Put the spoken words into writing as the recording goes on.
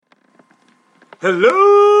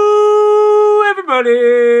Hello,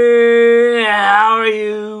 everybody. How are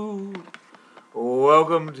you?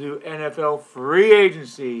 Welcome to NFL Free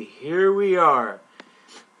Agency. Here we are.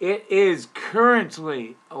 It is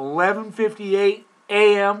currently 11:58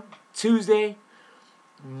 a.m. Tuesday,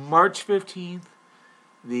 March 15th.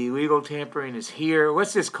 The legal tampering is here.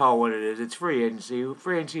 Let's just call what it is. It's free agency.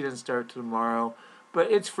 Free agency doesn't start tomorrow,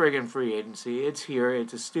 but it's friggin' free agency. It's here.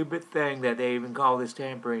 It's a stupid thing that they even call this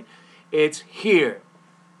tampering. It's here.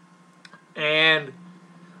 And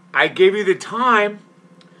I gave you the time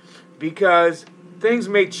because things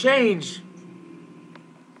may change.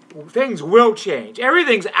 Things will change.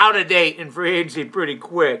 Everything's out of date in free agency pretty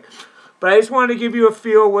quick. But I just wanted to give you a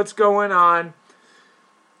feel of what's going on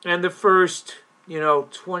and the first,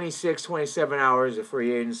 26, 27 hours of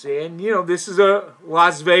free agency. And, this is a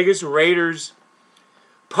Las Vegas Raiders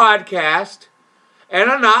podcast. And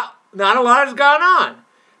not a lot has gone on.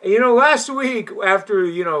 Last week,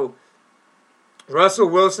 after, Russell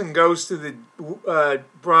Wilson goes to the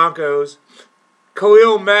Broncos,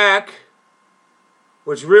 Khalil Mack,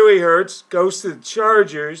 which really hurts, goes to the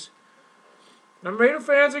Chargers, and Raider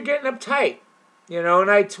fans are getting uptight. And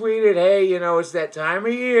I tweeted, hey, it's that time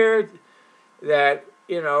of year that,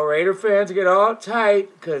 Raider fans get all uptight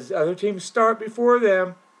because other teams start before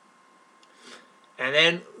them. And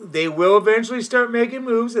then they will eventually start making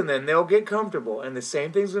moves, and then they'll get comfortable. And the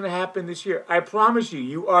same thing's going to happen this year. I promise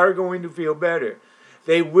you are going to feel better.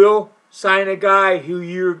 They will sign a guy who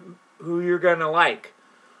you're going to like.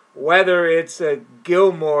 Whether it's a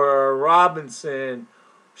Gilmore or a Robinson,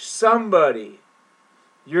 somebody,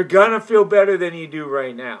 you're going to feel better than you do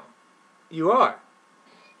right now. You are.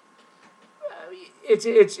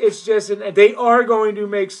 It's just they are going to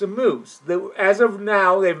make some moves. As of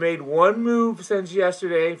now, they've made one move since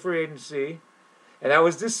yesterday, free agency, and that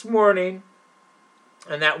was this morning,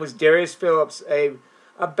 and that was Darius Phillips, a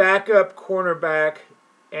backup cornerback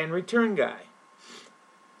and return guy.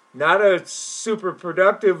 Not a super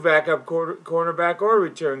productive backup cornerback or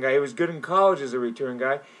return guy. He was good in college as a return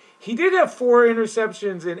guy. He did have 4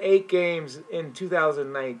 interceptions in 8 games in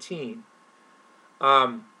 2019.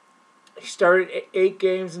 He started 8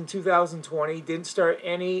 games in 2020. Didn't start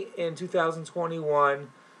any in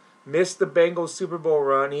 2021. Missed the Bengals Super Bowl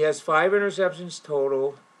run. He has 5 interceptions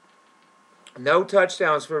total. No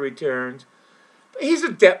touchdowns for returns. But he's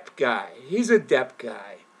a depth guy.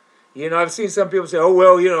 I've seen some people say, oh,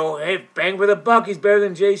 well, hey, bang for the buck, he's better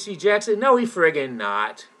than J.C. Jackson. No, he friggin'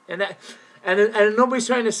 not. And nobody's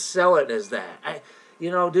trying to sell it as that.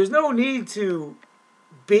 There's no need to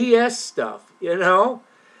BS stuff,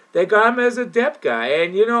 They got him as a depth guy.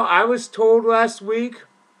 And, I was told last week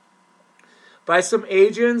by some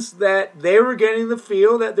agents that they were getting the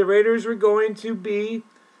feel that the Raiders were going to be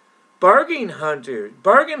bargain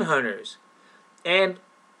hunters. And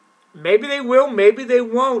maybe they will, maybe they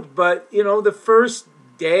won't. But, the first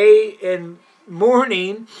day and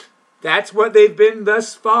morning, that's what they've been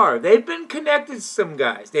thus far. They've been connected to some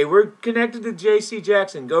guys. They were connected to J.C.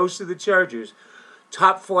 Jackson, goes to the Chargers.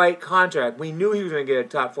 Top flight contract. We knew he was going to get a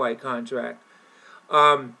top flight contract.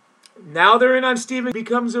 Now they're in on Steven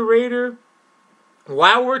becomes a Raider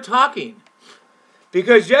while we're talking.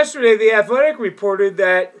 Because yesterday the Athletic reported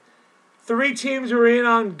that 3 teams were in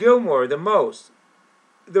on Gilmore the most.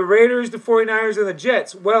 The Raiders, the 49ers, and the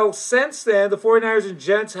Jets. Well, since then, the 49ers and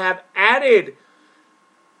Jets have added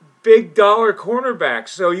big dollar cornerbacks.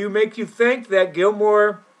 So you think that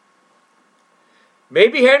Gilmore may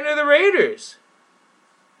be heading to the Raiders.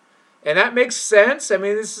 And that makes sense. I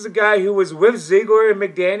mean, this is a guy who was with Ziegler and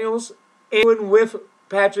McDaniels and with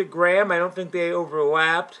Patrick Graham. I don't think they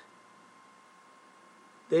overlapped.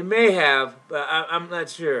 They may have, but I'm not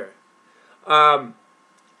sure. But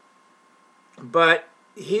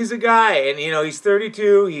he's a guy, and, he's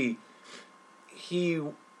 32. He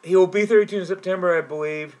will be 32 in September, I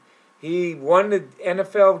believe. He won the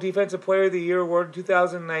NFL Defensive Player of the Year award in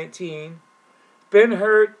 2019. Been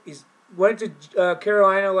hurt. He's went to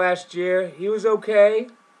Carolina last year. He was okay.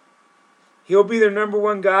 He'll be their number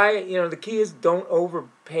 1 guy. The key is don't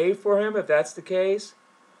overpay for him if that's the case.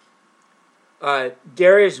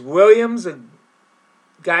 Darius Williams, a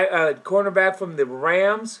cornerback from the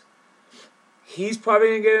Rams. He's probably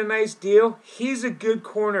going to get a nice deal. He's a good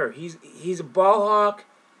corner. He's a ball hawk.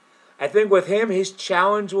 I think with him, his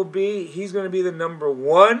challenge will be he's going to be the number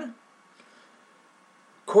 1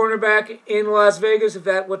 cornerback in Las Vegas, if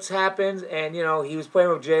that's what's happened. And, he was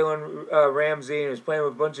playing with Jalen Ramsey, and he was playing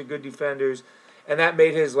with a bunch of good defenders, and that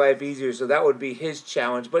made his life easier. So that would be his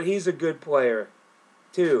challenge. But he's a good player,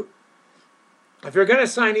 too. If you're going to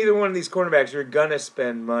sign either one of these cornerbacks, you're going to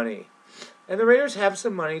spend money. And the Raiders have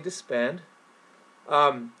some money to spend.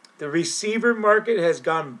 The receiver market has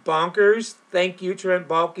gone bonkers. Thank you, Trent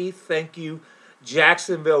Baalke. Thank you,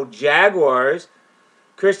 Jacksonville Jaguars.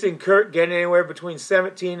 Christian Kirk getting anywhere between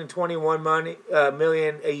 17 and 21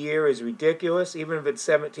 million a year is ridiculous. Even if it's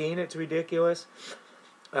 17, it's ridiculous.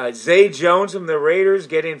 Zay Jones from the Raiders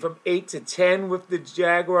getting from 8 to 10 with the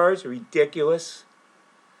Jaguars, ridiculous.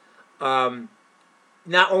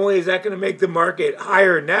 Not only is that going to make the market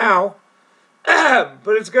higher now,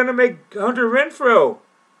 but it's going to make Hunter Renfrow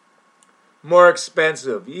more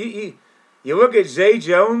expensive. You look at Zay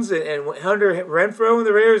Jones and Hunter Renfrow in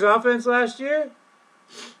the Raiders offense last year.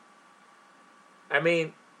 I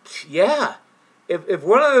mean, yeah. If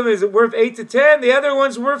one of them is worth 8 to 10, the other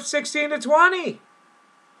one's worth 16 to 20.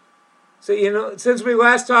 So, since we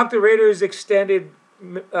last talked, the Raiders extended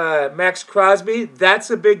Max Crosby. That's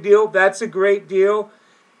a big deal. That's a great deal.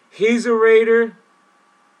 He's a Raider.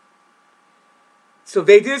 So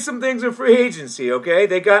they did some things in free agency, okay?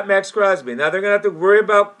 They got Max Crosby. Now they're going to have to worry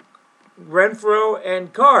about Renfrow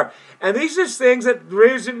and Carr. And these are things that the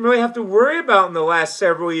Raiders didn't really have to worry about in the last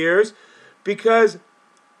several years because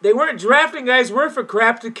they weren't drafting guys worth a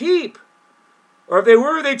crap to keep. Or if they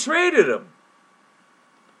were, they traded them.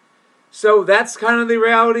 So that's kind of the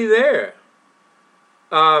reality there.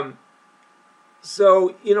 I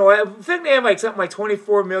think they have something like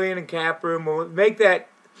 $24 million in cap room. We'll make that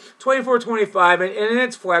 24, 25, and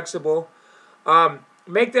it's flexible.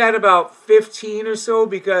 Make that about 15 or so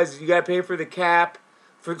because you got to pay for the cap,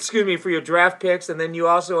 for your draft picks, and then you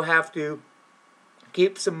also have to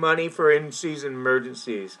keep some money for in-season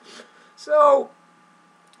emergencies. So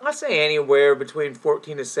I'll say anywhere between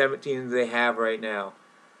 14 to 17 they have right now.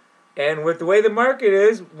 And with the way the market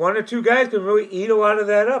is, one or two guys can really eat a lot of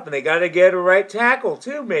that up. And they got to get a right tackle,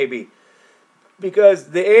 too, maybe.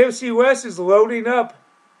 Because the AFC West is loading up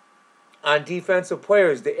on defensive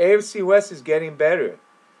players. The AFC West is getting better.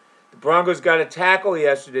 The Broncos got a tackle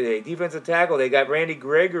yesterday, defensive tackle. They got Randy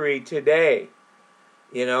Gregory today.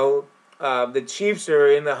 The Chiefs are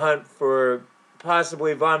in the hunt for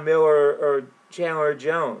possibly Von Miller or Chandler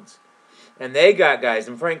Jones. And they got guys,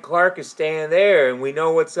 and Frank Clark is staying there, and we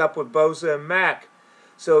know what's up with Bosa and Mack.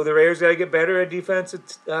 So the Raiders got to get better at defensive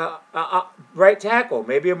right tackle,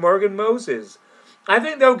 maybe a Morgan Moses. I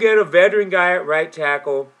think they'll get a veteran guy at right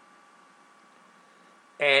tackle,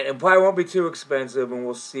 and it probably won't be too expensive, and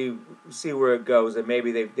we'll see where it goes, and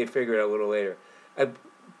maybe they figure it out a little later.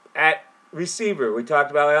 At receiver, we talked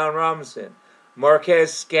about Allen Robinson.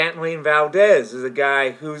 Marquez Scantling Valdez is a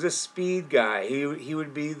guy who's a speed guy. He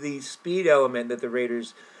would be the speed element that the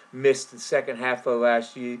Raiders missed the second half of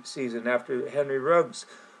last season after Henry Ruggs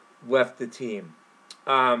left the team.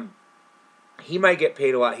 He might get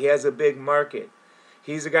paid a lot. He has a big market.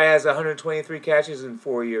 He's a guy who has 123 catches in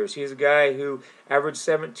 4 years. He's a guy who averaged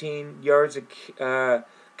 17 yards a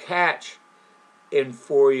catch in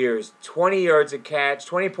 4 years. 20 yards a catch,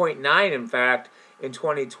 20.9 in fact, in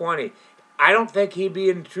 2020. I don't think he'd be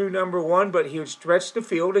in true number one, but he would stretch the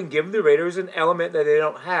field and give the Raiders an element that they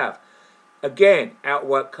don't have. Again, at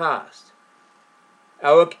what cost?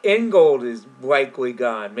 Alec Ingold is likely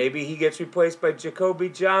gone. Maybe he gets replaced by Jacoby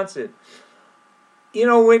Johnson.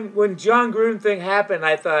 When John Gruden thing happened,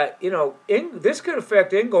 I thought, this could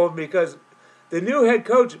affect Ingold because the new head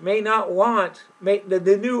coach may not want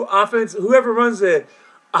the new offense. Whoever runs the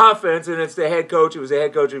offense, and it's the head coach. It was the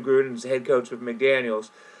head coach of Gruden. It's the head coach of McDaniels.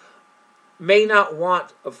 May not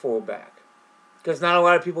want a fullback because not a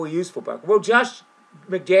lot of people use fullback. Well, Josh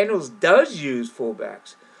McDaniels does use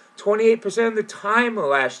fullbacks 28% of the time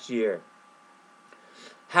last year.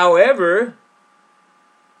 However,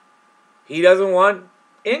 he doesn't want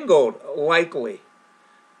Ingold, likely.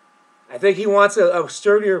 I think he wants a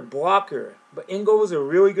sturdier blocker. But Ingold was a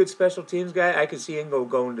really good special teams guy. I could see Ingold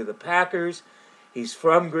going to the Packers. He's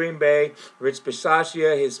from Green Bay. Rich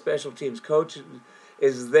Bisaccia, his special teams coach,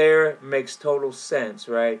 is there. Makes total sense,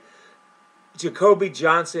 right? Jacoby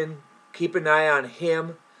Johnson, keep an eye on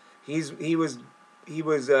him. He was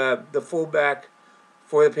the fullback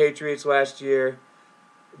for the Patriots last year.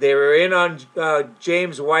 They were in on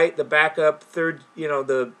James White, the backup third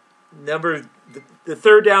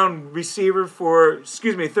down receiver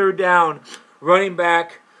third down running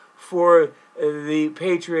back for the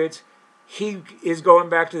Patriots. He is going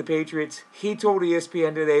back to the Patriots. He told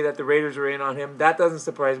ESPN today that the Raiders are in on him. That doesn't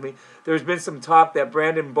surprise me. There's been some talk that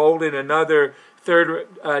Brandon Bolden, another third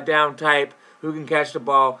down type who can catch the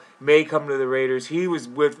ball, may come to the Raiders. He was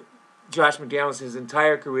with Josh McDaniels his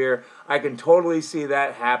entire career. I can totally see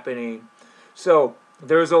that happening. So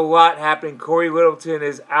there's a lot happening. Corey Littleton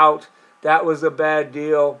is out. That was a bad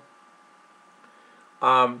deal.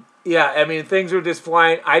 Yeah, I mean, things are just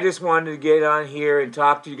flying. I just wanted to get on here and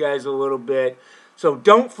talk to you guys a little bit. So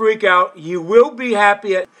don't freak out. You will be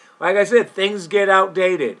happy. Like I said, things get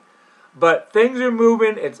outdated. But things are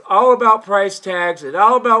moving. It's all about price tags. It's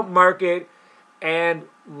all about market. And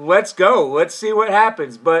let's go. Let's see what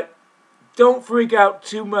happens. But don't freak out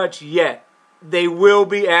too much yet. They will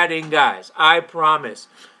be adding guys. I promise.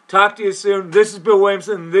 Talk to you soon. This is Bill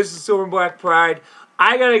Williamson. This is Silver and Black Pride.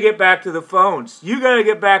 I got to get back to the phones. You got to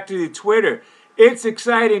get back to the Twitter. It's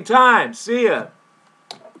exciting times. See ya.